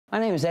My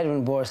name is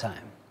Edwin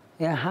Borsheim.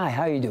 Yeah, hi,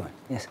 how are you doing?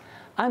 Yes,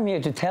 I'm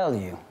here to tell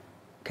you,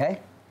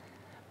 okay?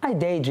 I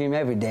daydream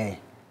every day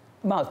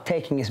about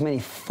taking as many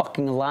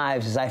fucking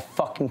lives as I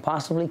fucking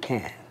possibly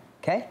can,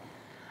 okay?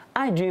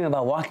 I dream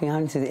about walking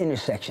out into the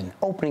intersection,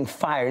 opening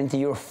fire into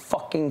your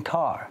fucking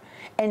car,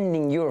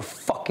 ending your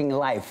fucking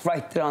life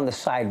right there on the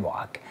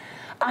sidewalk.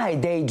 I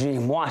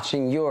daydream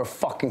watching your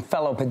fucking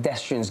fellow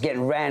pedestrians get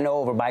ran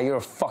over by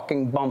your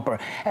fucking bumper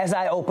as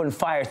I open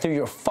fire through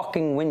your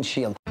fucking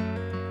windshield.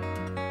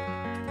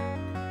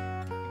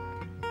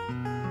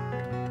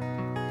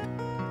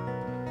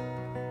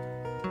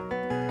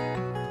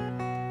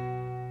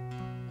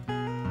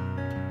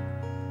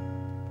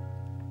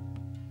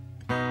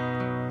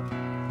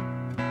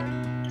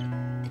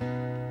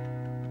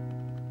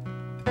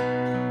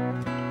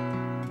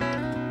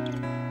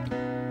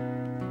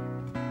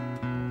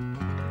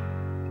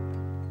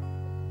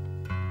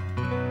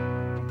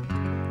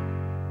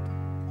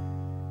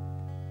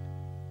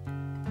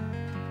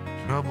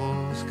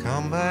 Troubles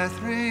come by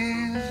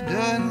threes,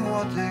 doing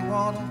what they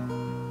wanna,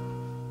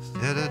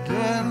 instead of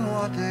doing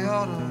what they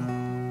oughta.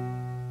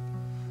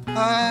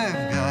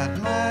 I've got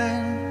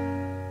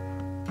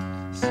mine,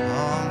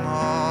 some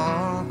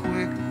are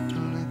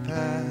quickly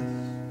past,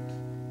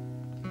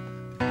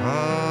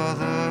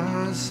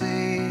 others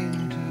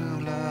seem to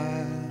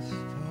last.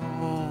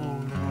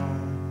 Hold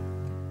on.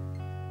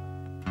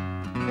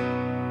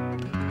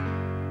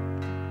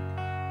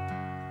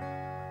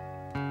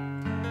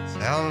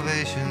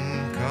 Salvation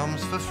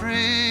comes for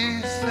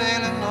free,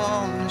 sailing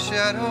on the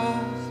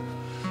shadows.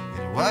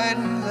 It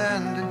widens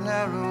and it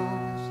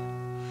narrows.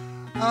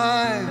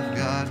 I've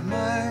got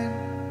mine.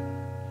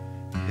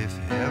 If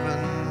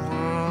heaven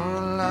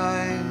were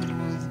lined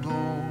with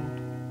gold,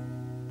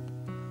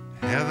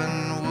 heaven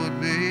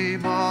would be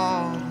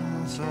bought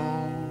and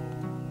sold.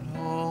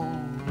 Hold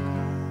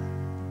on.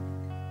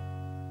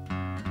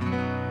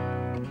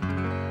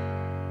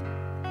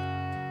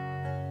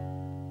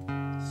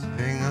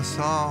 Sing a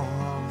song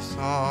of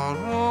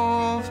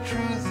sorrow, of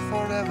truth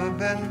forever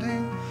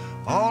bending,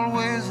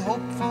 always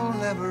hopeful,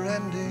 never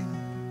ending.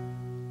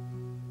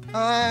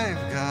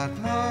 I've got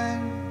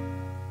mine,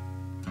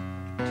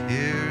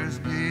 tears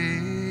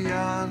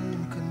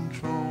beyond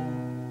control.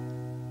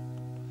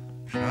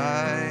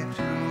 Try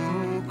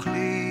to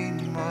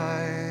clean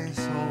my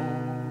soul.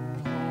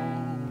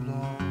 Hold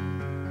on.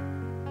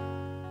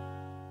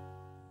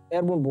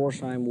 Edwin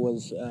Borsheim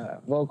was a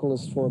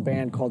vocalist for a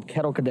band called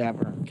Kettle,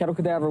 Cadaver. Kettle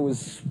Cadaver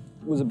was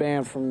a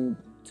band from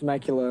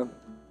Temecula,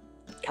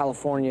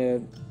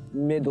 California,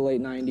 mid to late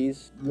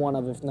 90s. One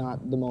of, if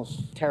not the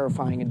most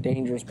terrifying and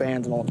dangerous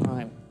bands of all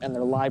time. And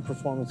their live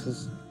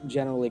performances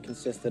generally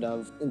consisted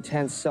of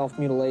intense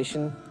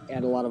self-mutilation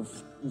and a lot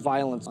of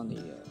violence on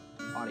the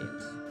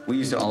audience. We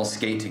used to all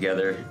skate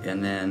together,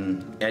 and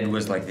then Ed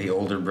was like the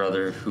older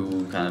brother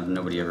who kind of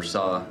nobody ever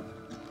saw.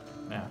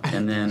 Yeah.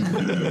 And then,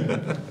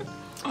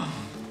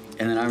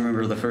 and then I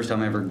remember the first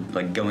time ever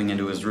like going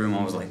into his room,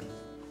 I was like,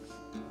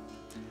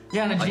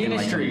 yeah, on a Gina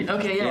Street.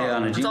 Okay, yeah. Yeah,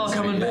 on a it's Gina all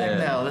coming Street, back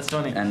yeah. now. That's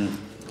funny. And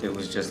it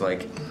was just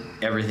like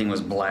everything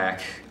was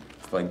black,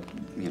 like,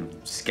 you know,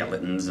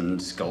 skeletons and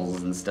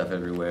skulls and stuff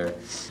everywhere.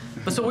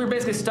 But so we were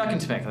basically stuck in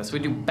Temecula. So we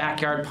do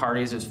backyard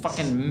parties. It was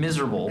fucking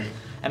miserable.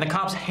 And the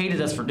cops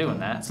hated us for doing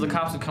that. So the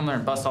cops would come there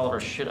and bust all of our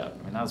shit up.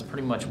 I mean, that was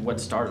pretty much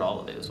what started all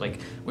of it. It was like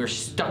we were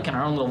stuck in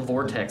our own little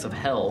vortex of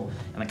hell,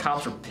 and the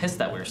cops were pissed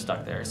that we were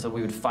stuck there. So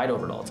we would fight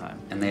over it all the time.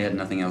 And they had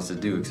nothing else to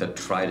do except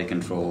try to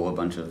control a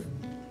bunch of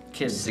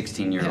Kids,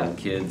 16-year-old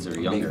kids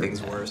or younger. Make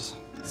things worse.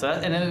 So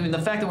that, and I mean,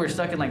 the fact that we're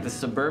stuck in like the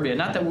suburbia,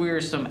 not that we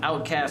were some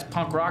outcast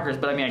punk rockers,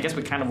 but I mean, I guess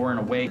we kind of were in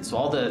a way. So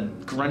all the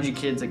grungy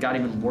kids that got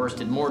even worse,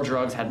 did more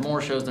drugs, had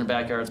more shows in their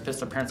backyards,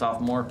 pissed their parents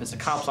off more, pissed the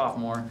cops off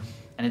more,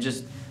 and it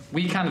just,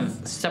 we kind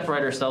of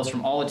separate ourselves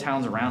from all the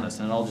towns around us,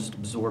 and it all just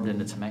absorbed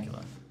into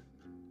Temecula.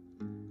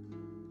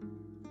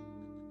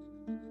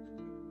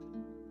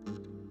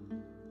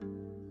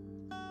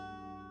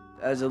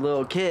 As a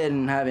little kid,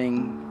 and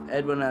having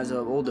Edwin as an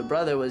older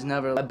brother was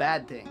never a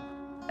bad thing.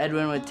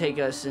 Edwin would take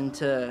us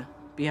into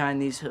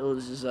behind these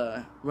hills, is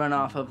a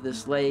runoff of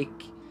this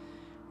lake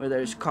where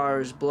there's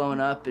cars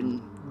blowing up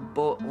and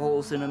bullet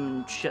holes in them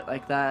and shit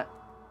like that.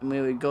 And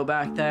we would go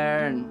back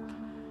there and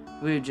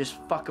we would just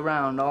fuck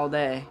around all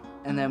day.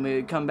 And then we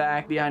would come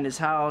back behind his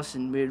house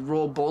and we'd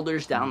roll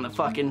boulders down the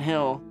fucking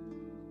hill.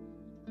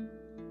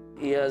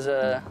 He has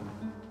a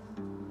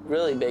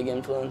really big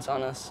influence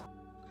on us.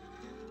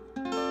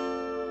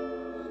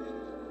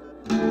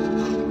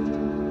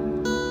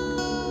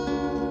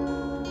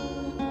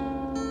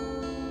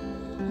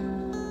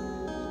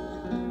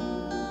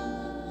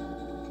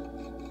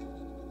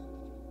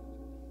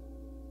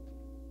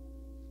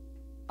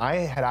 I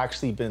had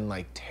actually been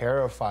like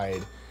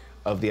terrified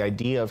of the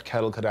idea of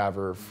Kettle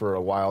Cadaver for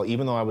a while,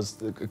 even though I was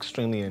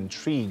extremely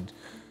intrigued.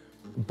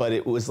 But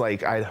it was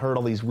like I'd heard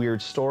all these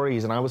weird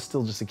stories and I was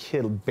still just a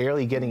kid,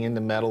 barely getting into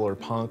metal or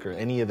punk or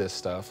any of this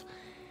stuff.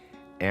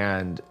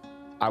 And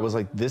I was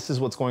like, this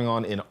is what's going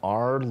on in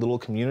our little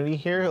community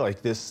here.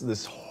 Like this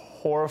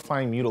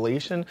horrifying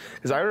mutilation.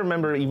 Because I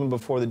remember even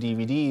before the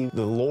DVD,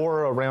 the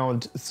lore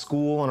around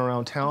school and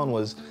around town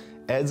was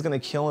Ed's gonna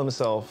kill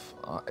himself,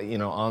 you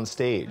know, on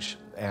stage.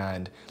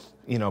 And,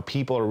 you know,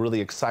 people are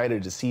really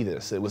excited to see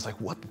this. It was like,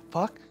 what the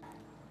fuck?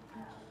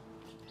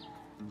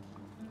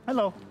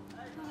 Hello.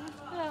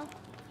 Hello.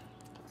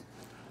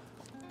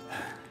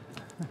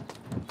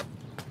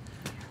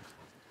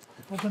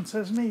 Open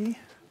says me.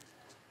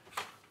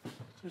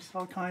 Just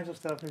all kinds of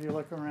stuff if you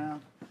look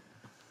around.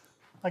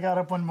 I got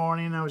up one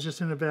morning, I was just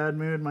in a bad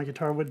mood. My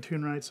guitar wouldn't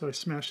tune right, so I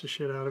smashed the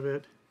shit out of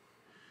it.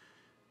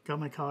 Got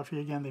my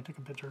coffee again, they took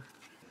a picture.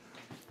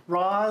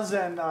 Roz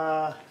and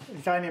a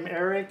guy named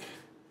Eric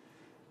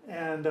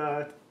and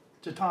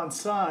Jatan's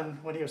son,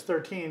 when he was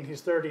 13,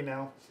 he's 30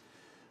 now.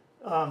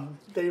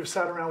 They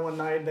sat around one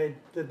night and they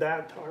did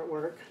that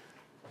artwork.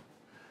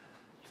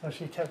 So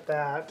she kept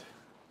that.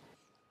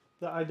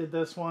 I did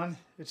this one.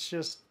 It's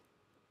just,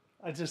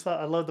 I just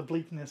thought, I love the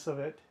bleakness of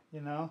it,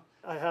 you know?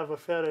 I have a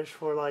fetish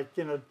for, like,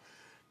 you know,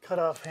 cut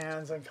off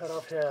hands and cut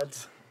off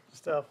heads,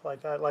 stuff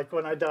like that. Like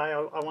when I die,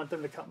 I want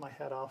them to cut my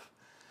head off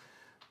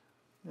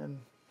in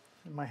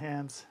my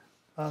hands.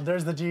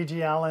 There's the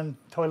G.G. Allin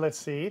toilet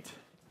seat.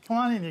 Come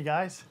on in, you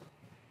guys.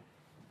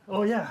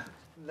 Oh yeah,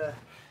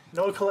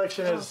 no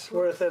collection is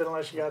worth it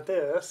unless you got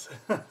this.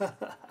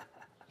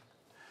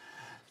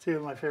 Two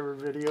of my favorite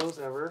videos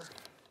ever.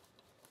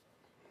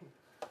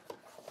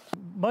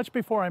 Much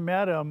before I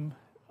met him,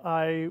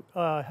 I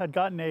had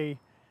gotten a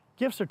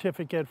gift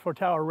certificate for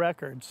Tower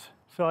Records.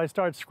 So I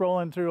start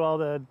scrolling through all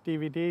the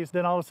DVDs.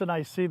 Then all of a sudden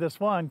I see this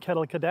one,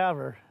 Kettle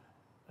Cadaver,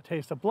 A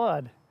Taste of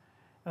Blood.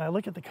 And I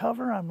look at the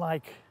cover, I'm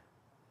like,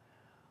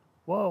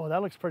 whoa,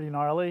 that looks pretty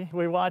gnarly.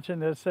 We're watching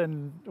this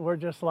and we're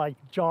just like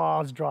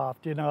jaws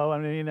dropped, you know? I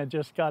mean, it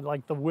just got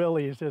like the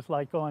willies just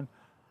like going.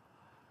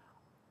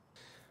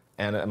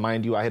 And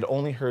mind you, I had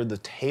only heard the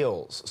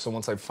tales. So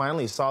once I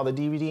finally saw the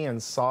DVD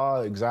and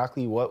saw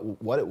exactly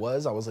what it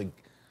was, I was like,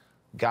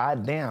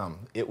 God damn,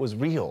 it was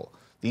real.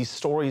 These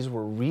stories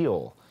were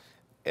real.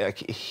 Like,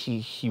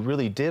 he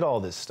really did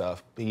all this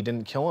stuff. He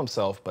didn't kill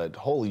himself, but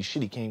holy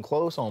shit, he came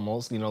close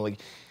almost. You know, like,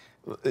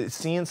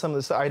 seeing some of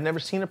this, I'd never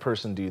seen a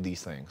person do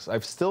these things.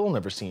 I've still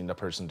never seen a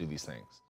person do these things.